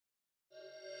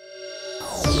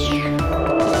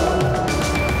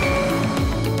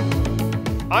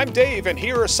I'm Dave, and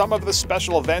here are some of the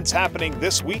special events happening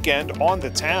this weekend on the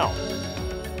town.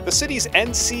 The city's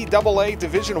NCAA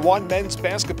Division I men's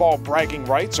basketball bragging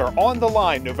rights are on the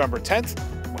line November 10th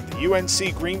when the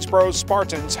UNC Greensboro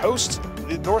Spartans host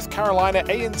the North Carolina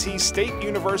A&T State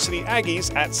University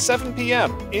Aggies at 7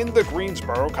 p.m. in the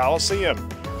Greensboro Coliseum.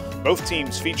 Both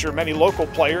teams feature many local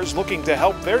players looking to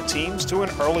help their teams to an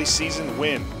early season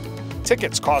win.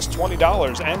 Tickets cost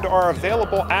 $20 and are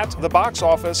available at the box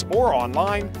office or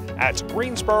online at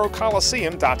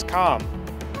greensborocoliseum.com.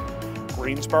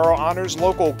 Greensboro honors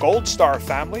local Gold Star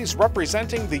families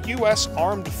representing the U.S.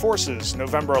 Armed Forces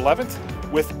November 11th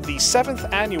with the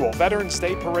 7th Annual Veterans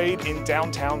Day Parade in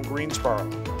downtown Greensboro.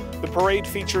 The parade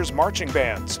features marching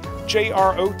bands,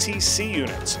 JROTC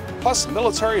units, plus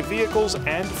military vehicles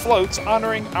and floats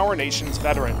honoring our nation's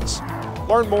veterans.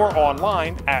 Learn more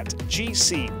online at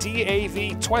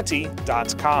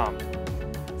gcdav20.com.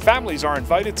 Families are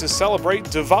invited to celebrate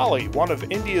Diwali, one of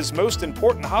India's most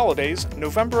important holidays,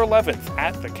 November 11th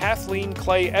at the Kathleen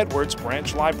Clay Edwards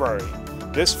Branch Library.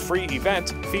 This free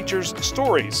event features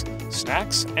stories,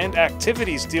 snacks, and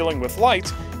activities dealing with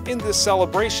light in the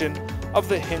celebration of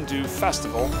the Hindu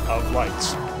Festival of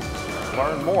Lights.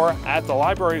 Learn more at the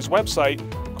library's website,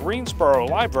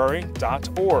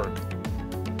 greensborolibrary.org.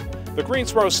 The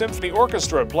Greensboro Symphony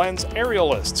Orchestra blends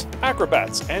aerialists,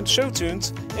 acrobats, and show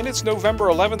tunes in its November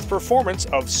 11th performance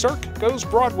of Cirque Goes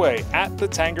Broadway at the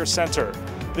Tanger Center.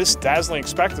 This dazzling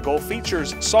spectacle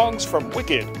features songs from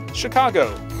Wicked,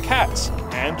 Chicago, Cats,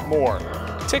 and more.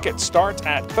 Tickets start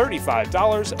at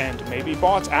 $35 and may be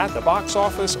bought at the box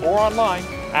office or online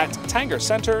at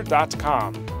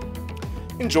tangercenter.com.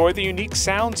 Enjoy the unique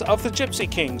sounds of the Gypsy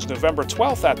Kings November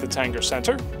 12th at the Tanger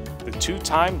Center. The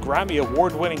two-time Grammy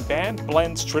Award-winning band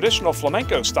blends traditional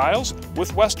flamenco styles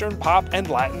with Western pop and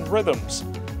Latin rhythms.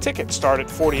 Tickets start at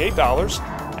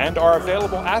 $48 and are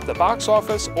available at the box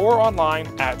office or online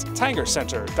at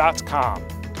tangercenter.com.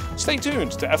 Stay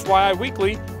tuned to FYI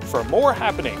Weekly for more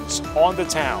happenings on the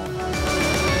town.